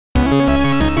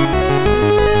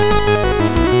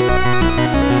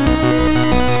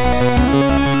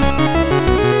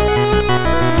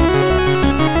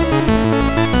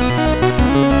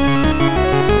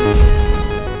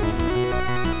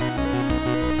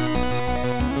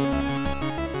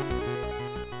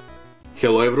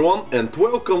Hello everyone and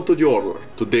welcome to the order.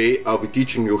 Today I'll be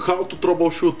teaching you how to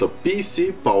troubleshoot a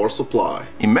PC power supply.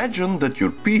 Imagine that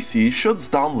your PC shuts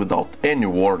down without any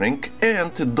warning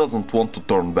and it doesn't want to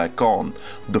turn back on.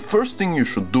 The first thing you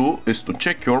should do is to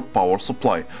check your power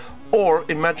supply. Or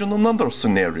imagine another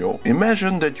scenario.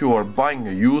 Imagine that you are buying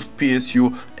a used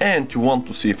PSU and you want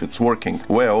to see if it's working.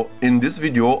 Well, in this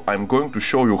video I'm going to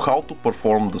show you how to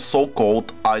perform the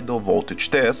so-called idle voltage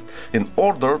test in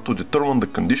order to determine the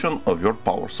condition of your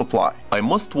power supply. I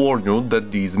must warn you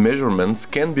that these measurements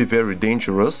can be very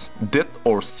dangerous. Death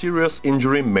or serious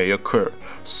injury may occur.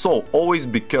 So always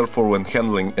be careful when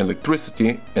handling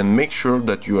electricity and make sure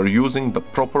that you are using the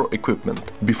proper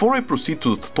equipment. Before I proceed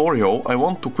to the tutorial, I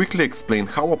want to quickly explain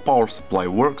how a power supply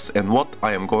works and what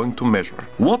I am going to measure.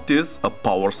 What is a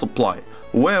power supply?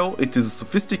 Well, it is a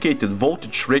sophisticated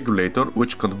voltage regulator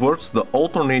which converts the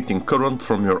alternating current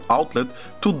from your outlet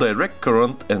to direct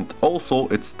current, and also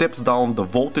it steps down the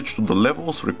voltage to the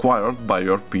levels required by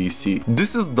your PC.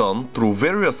 This is done through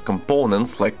various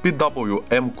components like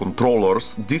PWM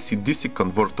controllers, DC-DC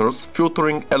converters,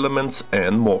 filtering elements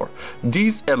and more.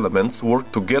 These elements work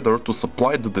together to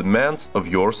supply the demands of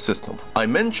your system. I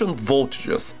mentioned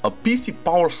voltages. A PC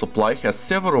power supply has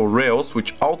several rails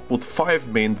which output 5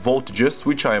 main voltages,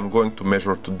 which I am going to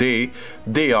measure today.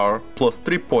 They are plus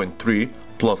 3.3,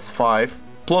 plus 5,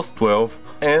 plus 12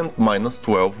 and minus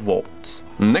 12 volts.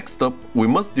 Next up, we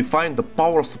must define the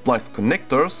power supply's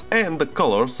connectors and the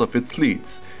colors of its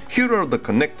leads. Here are the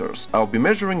connectors. I'll be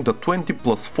measuring the 20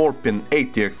 plus 4 pin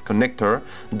ATX connector,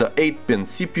 the 8 pin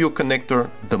CPU connector,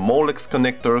 the Molex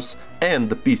connectors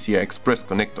and the PCI Express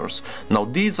connectors. Now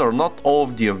these are not all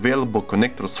of the available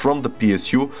connectors from the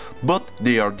PSU, but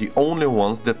they are the only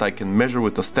ones that I can measure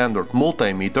with a standard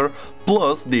multimeter,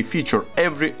 plus they feature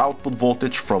every output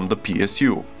voltage from the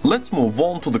PSU. Let's move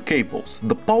on to the cables.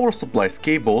 The power supply's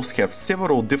cables have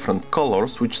several different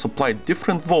colors which supply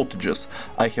different voltages.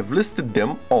 I have listed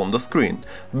them on the screen.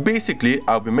 Basically,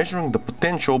 I'll be measuring the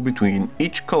potential between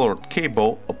each colored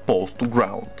cable opposed to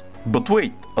ground. But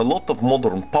wait, a lot of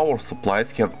modern power supplies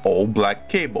have all black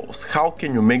cables. How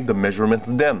can you make the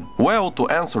measurements then? Well, to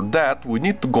answer that, we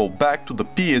need to go back to the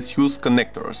PSU's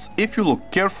connectors. If you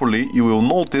look carefully, you will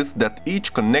notice that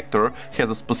each connector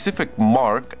has a specific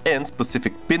mark and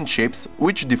specific pin shapes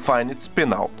which define its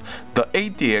pinout. The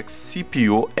ATX,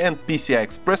 CPU and PCI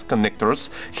Express connectors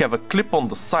have a clip on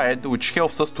the side which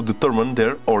helps us to determine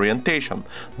their orientation.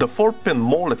 The 4-pin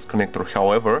Molex connector,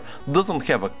 however, doesn't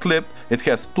have a clip, it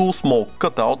has two small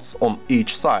cutouts on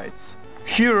each sides.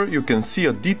 Here you can see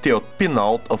a detailed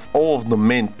pinout of all of the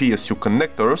main PSU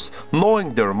connectors.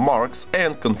 Knowing their marks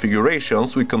and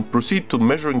configurations, we can proceed to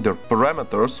measuring their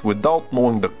parameters without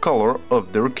knowing the color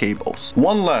of their cables.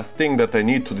 One last thing that I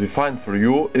need to define for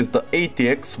you is the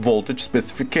ATX voltage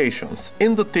specifications.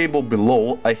 In the table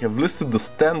below, I have listed the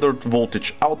standard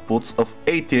voltage outputs of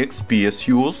ATX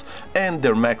PSUs and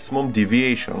their maximum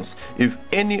deviations. If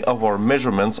any of our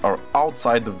measurements are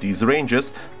outside of these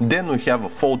ranges, then we have a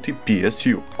faulty PSU.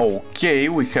 Okay,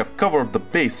 we have covered the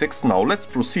basics, now let's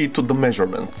proceed to the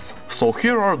measurements. So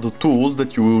here are the tools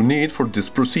that you will need for this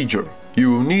procedure.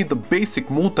 You will need a basic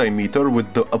multimeter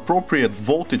with the appropriate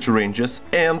voltage ranges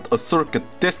and a circuit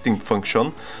testing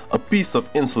function, a piece of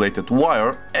insulated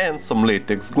wire and some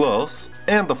latex gloves,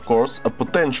 and of course a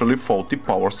potentially faulty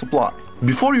power supply.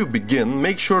 Before you begin,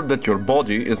 make sure that your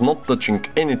body is not touching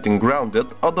anything grounded,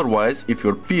 otherwise if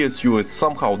your PSU is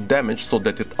somehow damaged so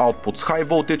that it outputs high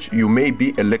voltage, you may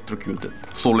be electrocuted.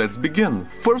 So let's begin.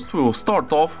 First we will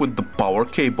start off with the power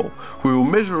cable. We will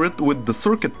measure it with the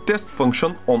circuit test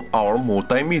function on our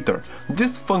multimeter.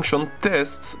 This function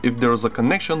tests if there is a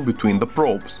connection between the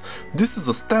probes. This is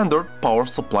a standard power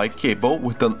supply cable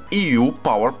with an EU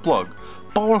power plug.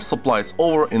 Power supplies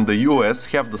over in the US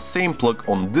have the same plug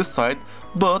on this side,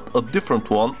 but a different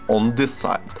one on this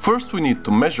side. First we need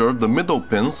to measure the middle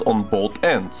pins on both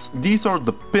ends. These are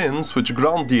the pins which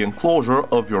ground the enclosure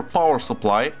of your power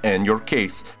supply and your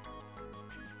case.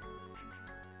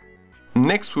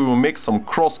 Next we will make some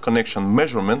cross-connection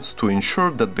measurements to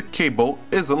ensure that the cable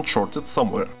isn't shorted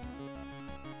somewhere.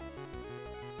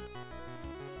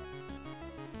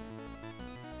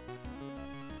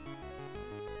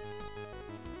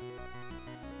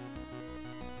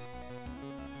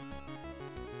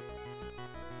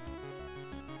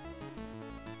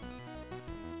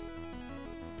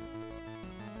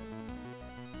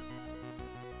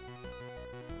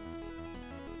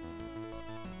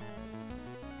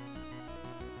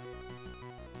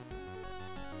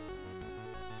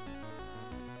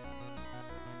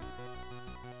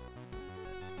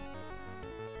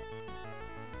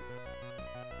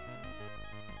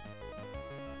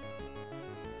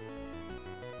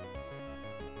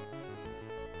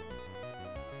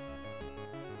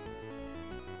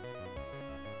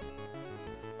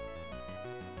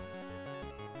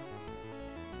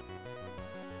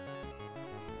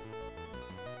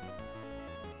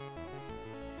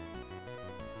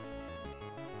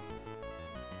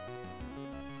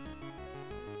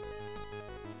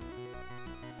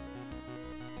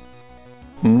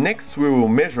 Next, we will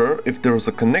measure if there is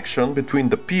a connection between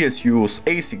the PSU's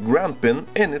AC ground pin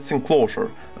and its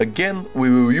enclosure. Again, we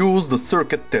will use the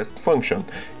circuit test function.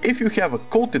 If you have a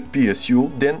coated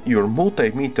PSU, then your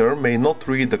multimeter may not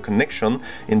read the connection.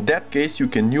 In that case, you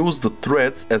can use the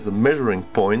threads as a measuring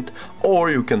point,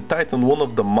 or you can tighten one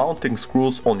of the mounting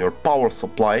screws on your power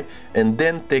supply and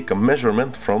then take a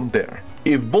measurement from there.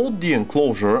 If both the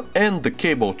enclosure and the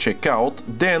cable check out,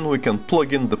 then we can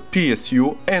plug in the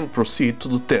PSU and proceed to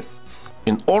the tests.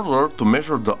 In order to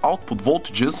measure the output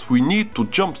voltages, we need to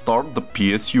jumpstart the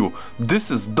PSU. This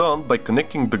is done by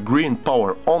connecting the green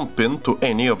power on pin to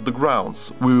any of the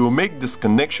grounds. We will make this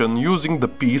connection using the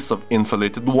piece of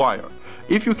insulated wire.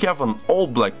 If you have an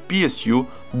all-black PSU,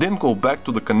 then go back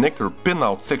to the connector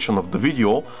pinout section of the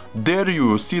video. There you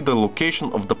will see the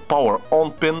location of the power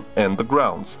on pin and the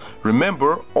grounds.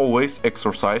 Remember, always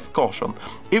exercise caution.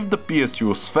 If the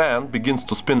PSU's fan begins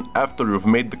to spin after you've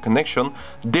made the connection,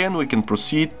 then we can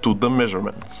proceed to the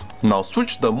measurements. Now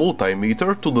switch the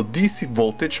multimeter to the DC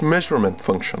voltage measurement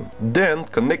function. Then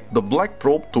connect the black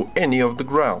probe to any of the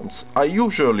grounds. I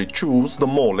usually choose the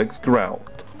Molex ground.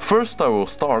 First, I will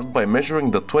start by measuring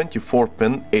the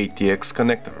 24-pin ATX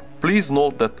connector. Please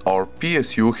note that our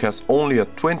PSU has only a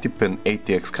 20-pin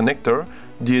ATX connector.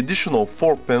 The additional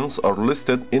 4 pins are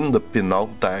listed in the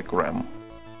pinout diagram.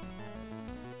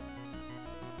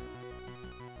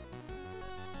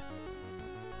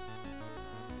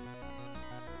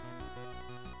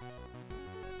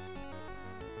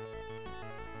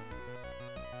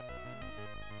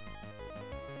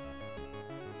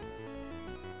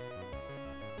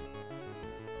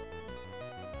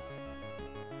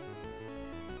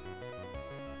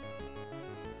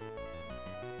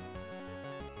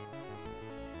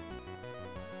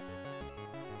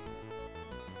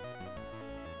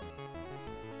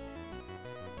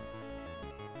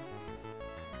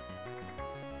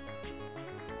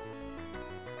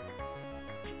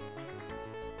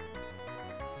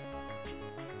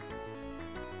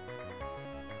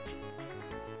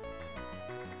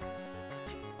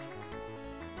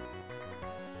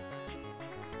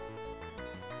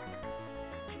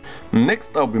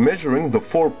 Next, I'll be measuring the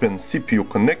 4-pin CPU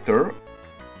connector.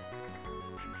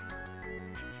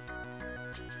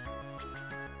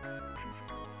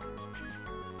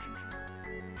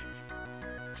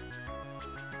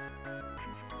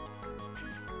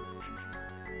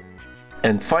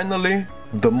 And finally,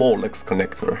 the Molex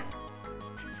connector.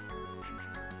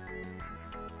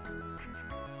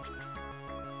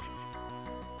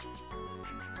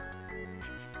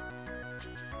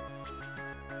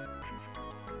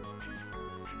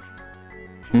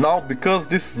 Now, because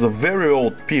this is a very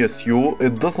old PSU,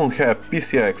 it doesn't have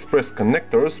PCI Express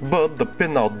connectors, but the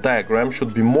pinout diagram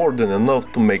should be more than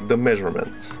enough to make the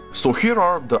measurements. So here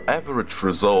are the average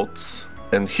results,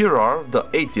 and here are the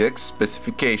ATX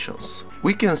specifications.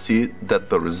 We can see that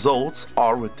the results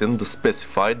are within the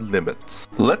specified limits.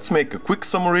 Let's make a quick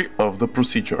summary of the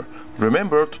procedure.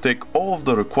 Remember to take all of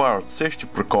the required safety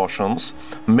precautions,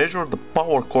 measure the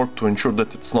power cord to ensure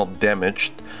that it's not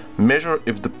damaged, measure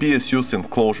if the PSU's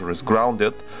enclosure is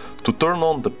grounded. To turn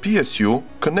on the PSU,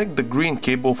 connect the green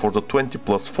cable for the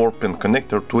 20+4-pin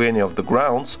connector to any of the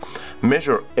grounds,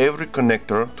 measure every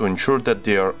connector to ensure that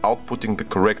they are outputting the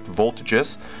correct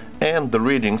voltages, and the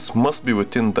readings must be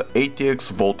within the ATX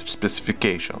voltage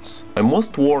specifications. I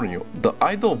must warn you, the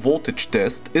idle voltage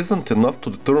test isn't enough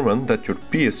to determine that your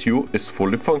PSU is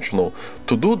fully functional.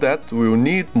 To do that, we will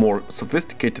need more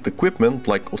sophisticated equipment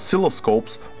like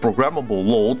oscilloscopes, programmable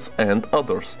loads, and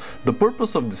others. The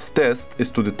purpose of this test is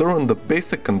to determine the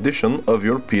basic condition of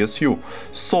your PSU.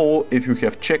 So, if you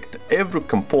have checked every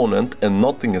component and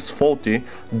nothing is faulty,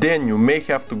 then you may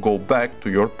have to go back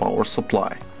to your power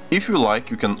supply. If you like,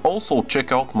 you can also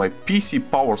check out my PC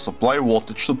power supply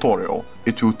voltage tutorial.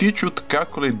 It will teach you to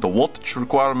calculate the voltage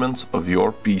requirements of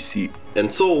your PC.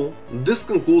 And so, this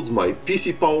concludes my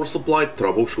PC power supply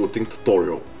troubleshooting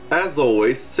tutorial. As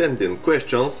always, send in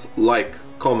questions, like,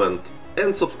 comment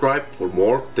and subscribe for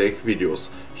more tech videos.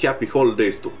 Happy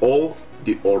holidays to all.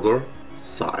 The Order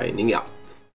signing out.